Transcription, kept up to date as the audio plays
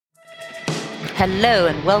Hello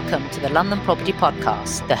and welcome to the London Property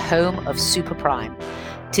Podcast, the home of Super Prime.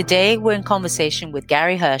 Today we're in conversation with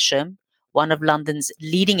Gary Hersham, one of London's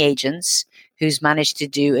leading agents who's managed to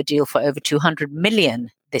do a deal for over 200 million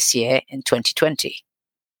this year in 2020.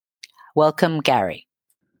 Welcome, Gary.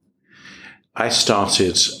 I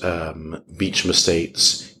started Beecham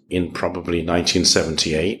Estates in probably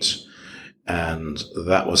 1978. And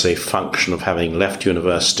that was a function of having left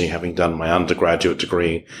university, having done my undergraduate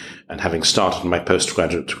degree, and having started my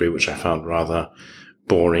postgraduate degree, which I found rather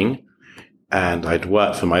boring. And I'd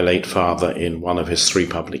worked for my late father in one of his 3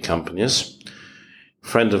 public companies. A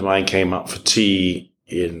friend of mine came up for tea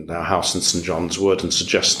in our house in St. John's Wood and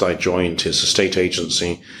suggested I joined his estate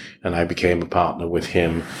agency, and I became a partner with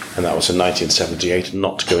him. And that was in 1978. And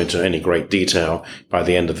not to go into any great detail, by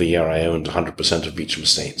the end of the year, I owned 100% of Beecham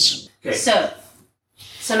Estates. Okay.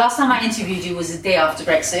 So last time I interviewed you was the day after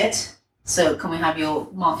Brexit. So can we have your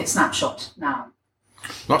market snapshot now?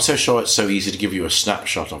 Not so sure it's so easy to give you a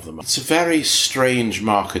snapshot of them. It's a very strange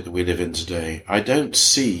market that we live in today. I don't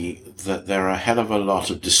see that there are a hell of a lot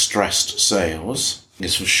of distressed sales.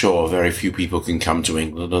 It's for sure very few people can come to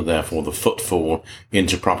England, and therefore the footfall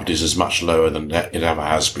into properties is much lower than it ever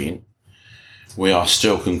has been. We are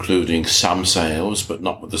still concluding some sales, but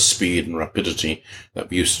not with the speed and rapidity that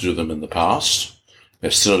we used to do them in the past.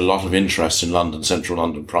 There's still a lot of interest in London, central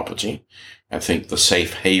London property. I think the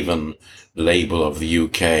safe haven label of the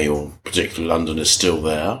UK, or particularly London, is still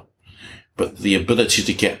there. But the ability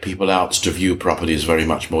to get people out to view property is very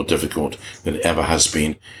much more difficult than it ever has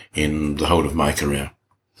been in the whole of my career.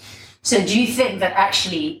 So do you think that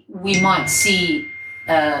actually we might see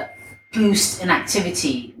boost in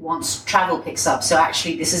activity once travel picks up? So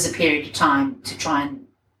actually this is a period of time to try and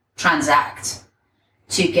transact,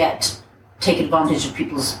 to take advantage of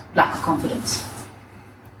people's lack of confidence.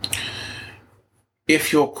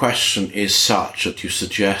 If your question is such that you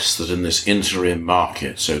suggest that in this interim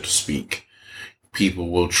market, so to speak, people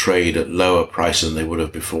will trade at lower prices than they would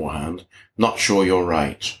have beforehand, not sure you're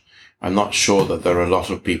right. I'm not sure that there are a lot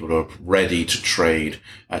of people who are ready to trade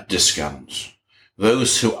at discounts.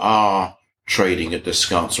 Those who are trading at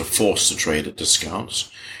discounts are forced to trade at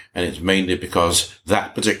discounts, and it's mainly because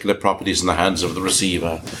that particular property is in the hands of the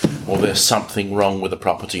receiver, or there's something wrong with the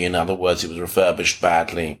property. In other words, it was refurbished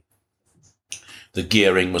badly. The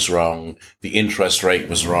gearing was wrong, the interest rate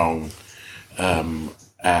was wrong,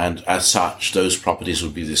 and as such, those properties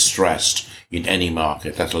would be distressed in any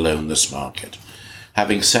market, let alone this market.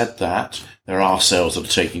 Having said that, there are sales that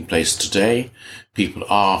are taking place today. People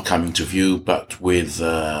are coming to view, but with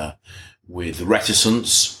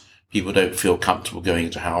reticence. People don't feel comfortable going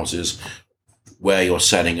into houses where you're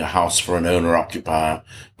selling a house for an owner-occupier.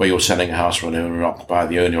 Where you're selling a house for an owner-occupier,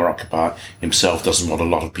 the owner-occupier himself doesn't want a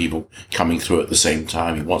lot of people coming through at the same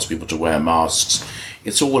time. He wants people to wear masks.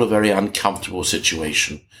 It's all a very uncomfortable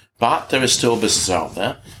situation. But there is still business out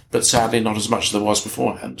there, but sadly not as much as there was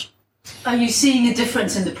beforehand. Are you seeing a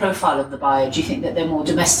difference in the profile of the buyer? Do you think that they're more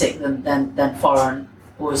domestic than foreign,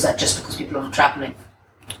 or is that just because people are travelling?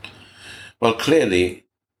 Well, clearly,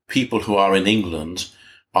 people who are in England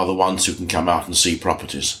are the ones who can come out and see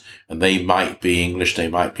properties. And they might be English, they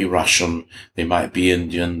might be Russian, they might be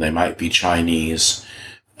Indian, they might be Chinese.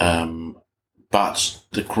 But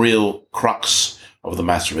the real crux of the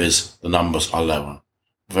matter is the numbers are lower,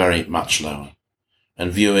 very much lower.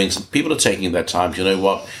 And viewings, people are taking their time. You know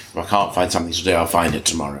what? If I can't find something today, I'll find it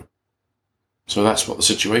tomorrow. So that's what the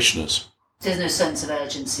situation is. There's no sense of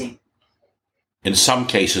urgency. In some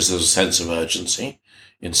cases, there's a sense of urgency.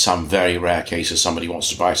 In some very rare cases, somebody wants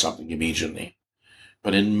to buy something immediately.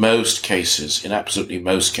 But in most cases, in absolutely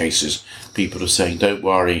most cases, people are saying, don't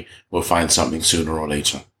worry, we'll find something sooner or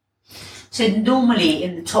later. So normally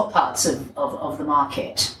in the top parts of the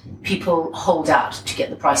market, people hold out to get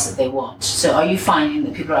the price that they want. So are you finding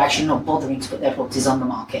that people are actually not bothering to put their properties on the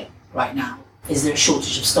market right now? Is there a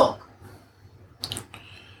shortage of stock?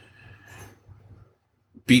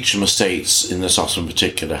 Beecham Estates, in this office in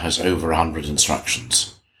particular, has over 100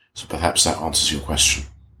 instructions. So perhaps that answers your question.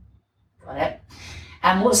 Got it.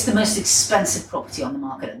 And what's the most expensive property on the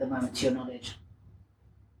market at the moment, to your knowledge?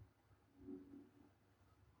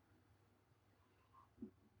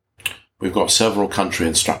 We've got several country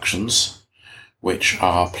instructions, which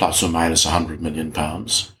are plus or minus £100 million.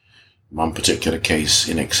 One particular case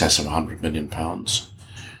in excess of £100 million.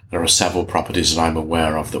 There are several properties that I'm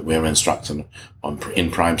aware of that we're instructing on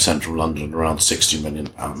in prime central London around £60 million.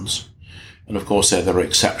 And of course, there are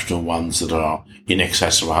exceptional ones that are in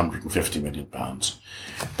excess of £150 million.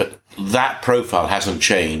 But that profile hasn't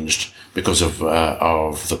changed because of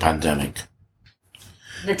the pandemic.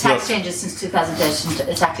 The tax changes since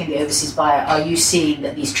 2013 tackling the overseas buyer. Are you seeing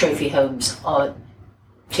that these trophy homes are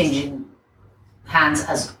changing hands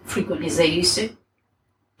as frequently as they used to?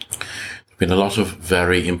 Been a lot of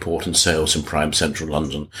very important sales in prime central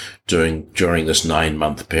London during this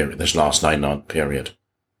 9-month period, this last 9-month period.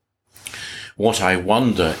 What I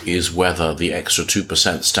wonder is whether the extra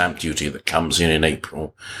 2% stamp duty that comes in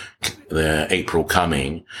April, the April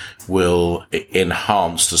coming, will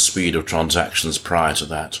enhance the speed of transactions prior to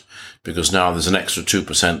that. Because now there's an extra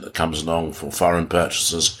 2% that comes along for foreign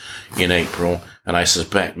purchasers in April, and I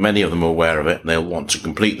suspect many of them are aware of it, and they'll want to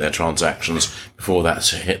complete their transactions before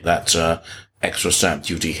that extra stamp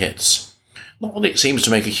duty hits. Not that it seems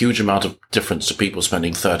to make a huge amount of difference to people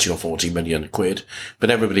spending 30 or 40 million quid,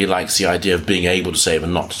 but everybody likes the idea of being able to save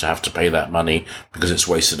and not to have to pay that money because it's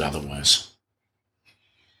wasted otherwise.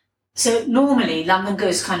 So normally London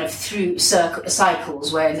goes kind of through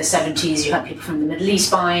cycles where in the 70s you had people from the Middle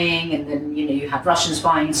East buying, and then you have Russians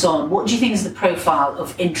buying and so on. What do you think is the profile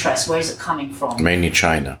of interest? Where is it coming from? Mainly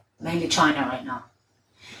China. Mainly China right now.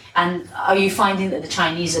 And are you finding that the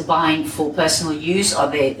Chinese are buying for personal use?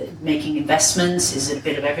 Are they making investments? Is it a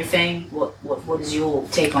bit of everything? What is your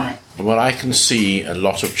take on it? Well, I can see a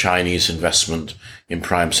lot of Chinese investment in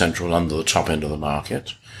prime central London, the top end of the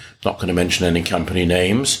market. Not going to mention any company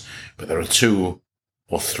names, but there are 2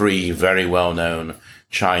 or 3 very well-known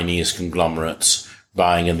Chinese conglomerates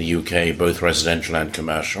buying in the UK, both residential and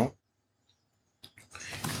commercial.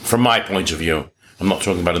 From my point of view, I'm not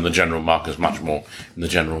talking about in the general market, much more in the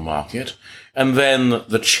general market. And then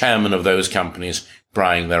the chairman of those companies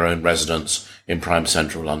buying their own residence in prime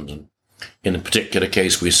central London. In a particular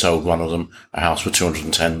case, we sold one of them a house for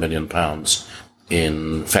 £210 million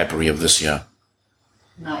in February of this year.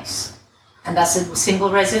 Nice. And that's a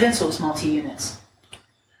single residence or it's multi-units?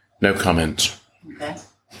 No comment. Okay.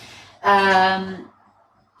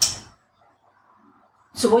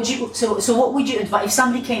 So what would you advise if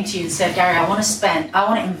somebody came to you and said, Gary, I want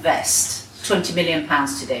to invest £20 million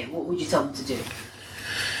today? What would you tell them to do?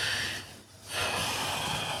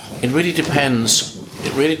 It really depends.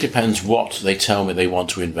 It really depends what they tell me they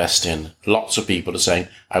want to invest in. Lots of people are saying,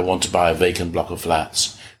 I want to buy a vacant block of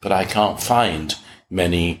flats, but I can't find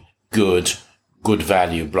many good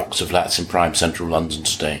value blocks of flats in prime central London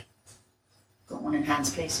today. Got one in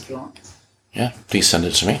Hans Place if you want. Yeah, please send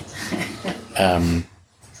it to me.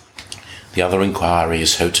 The other inquiry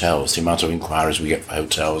is hotels. The amount of inquiries we get for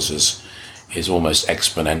hotels is almost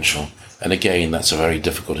exponential. And again, that's a very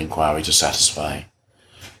difficult inquiry to satisfy.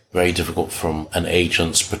 Very difficult from an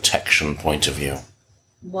agent's protection point of view.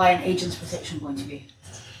 Why an agent's protection point of view?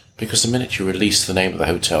 Because the minute you release the name of the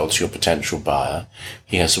hotel to your potential buyer,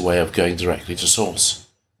 he has a way of going directly to source.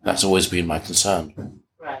 That's always been my concern.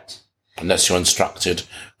 Right. Unless you're instructed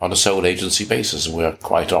on a sole agency basis, and we're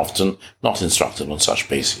quite often not instructed on such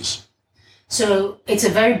bases. So it's a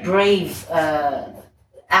very brave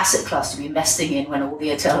asset class to be investing in when all the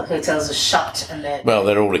hotels are shut and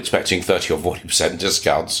they're all expecting 30 or 40%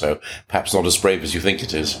 discount, so perhaps not as brave as you think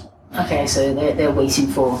it is. Okay, so they're waiting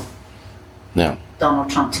for Yeah. Donald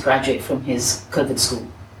Trump to graduate from his COVID school.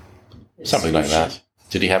 Something like that.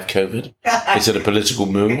 Did he have COVID? Is it a political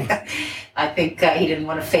move? I think he didn't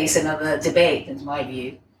want to face another debate, in my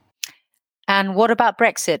view. And what about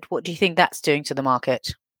Brexit? What do you think that's doing to the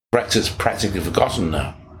market? Brexit's practically forgotten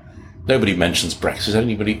now. Nobody mentions Brexit.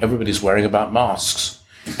 Everybody's worrying about masks.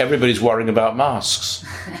 Everybody's worrying about masks.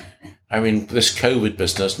 I mean, this COVID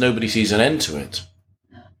business, nobody sees an end to it.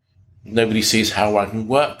 Nobody sees how one can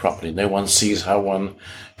work properly. No one sees how one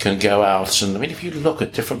can go out. And I mean, if you look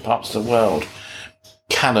at different parts of the world,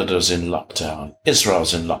 Canada's in lockdown,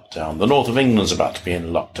 Israel's in lockdown, the north of England's about to be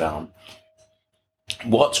in lockdown.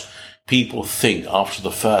 What people think after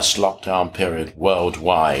the first lockdown period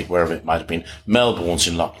worldwide, wherever it might have been, Melbourne's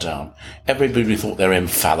in lockdown. Everybody thought they're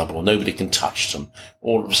infallible. Nobody can touch them.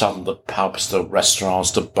 All of a sudden, the pubs, the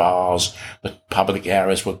restaurants, the bars, the public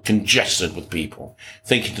areas were congested with people,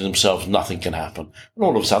 thinking to themselves nothing can happen. And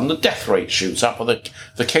all of a sudden, the death rate shoots up, or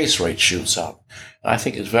the case rate shoots up. And I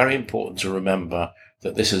think it's very important to remember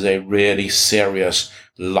that this is a really serious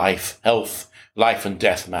life and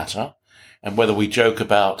death matter. And whether we joke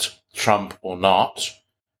about Trump or not,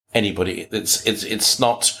 anybody, it's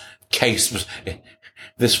not case.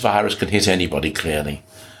 This virus can hit anybody clearly.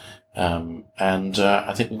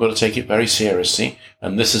 I think we've got to take it very seriously.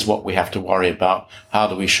 And this is what we have to worry about. How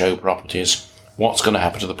do we show properties? What's going to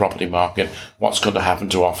happen to the property market? What's going to happen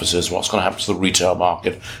to offices? What's going to happen to the retail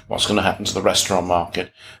market? What's going to happen to the restaurant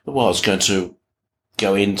market? The world's going to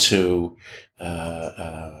go into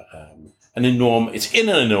it's in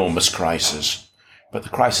an enormous crisis, but the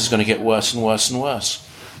crisis is going to get worse and worse and worse.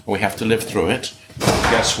 We have to live through it.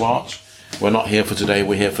 Guess what? We're not here for today.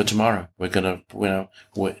 We're here for tomorrow.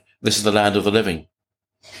 This is the land of the living.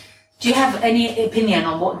 Do you have any opinion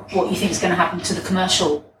on what you think is going to happen to the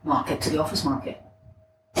commercial market, to the office market?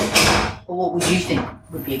 Or what would you think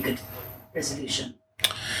would be a good resolution?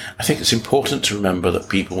 I think it's important to remember that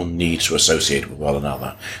people need to associate with one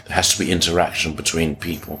another. There has to be interaction between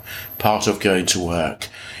people. Part of going to work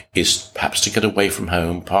is perhaps to get away from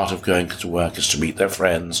home. Part of going to work is to meet their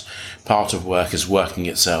friends. Part of work is working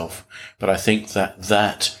itself. But I think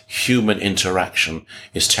that human interaction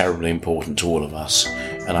is terribly important to all of us.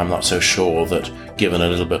 And I'm not so sure that, given a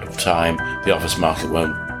little bit of time, the office market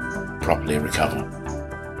won't properly recover.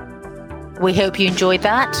 We hope you enjoyed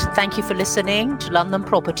that. Thank you for listening to London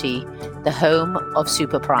Property, the home of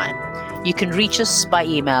Superprime. You can reach us by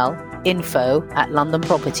email,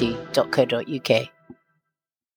 info@londonproperty.co.uk.